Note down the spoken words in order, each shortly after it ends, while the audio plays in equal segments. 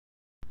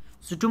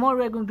So tomorrow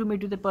we are going to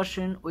meet with a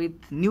person with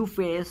new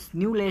face,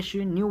 new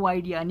lesson, new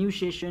idea, new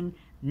session,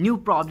 new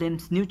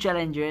problems, new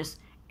challenges,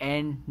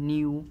 and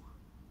new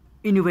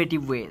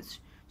innovative ways.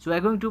 So we are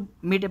going to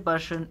meet a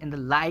person in the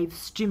live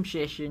stream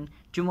session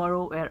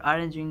tomorrow. We are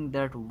arranging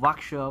that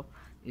workshop.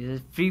 It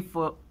is free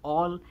for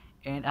all,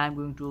 and I'm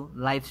going to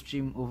live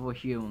stream over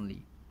here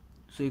only.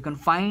 So you can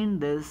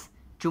find this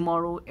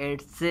tomorrow at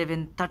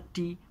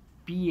 7:30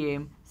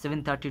 p.m.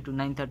 7:30 to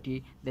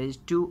 9:30. There is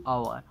 2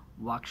 hour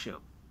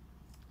workshop,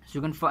 so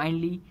you can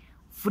finally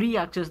free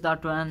access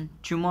that one.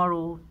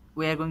 Tomorrow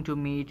we are going to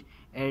meet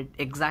at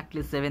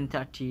exactly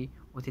 7:30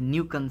 with a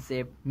new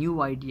concept,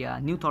 new idea,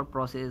 new thought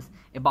process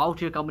about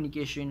your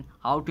communication,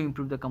 how to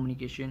improve the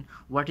communication,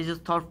 what is your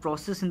thought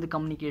process in the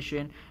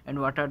communication,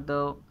 and what are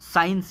the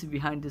science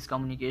behind this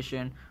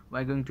communication.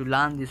 We're going to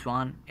learn this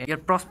one. Your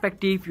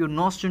perspective, your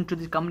notion to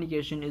this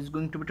communication is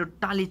going to be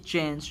totally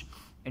changed,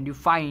 and you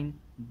find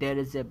there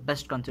is a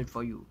best concept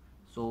for you.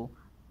 So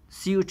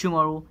see you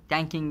tomorrow.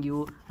 Thanking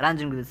you.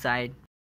 Ranjan to the side.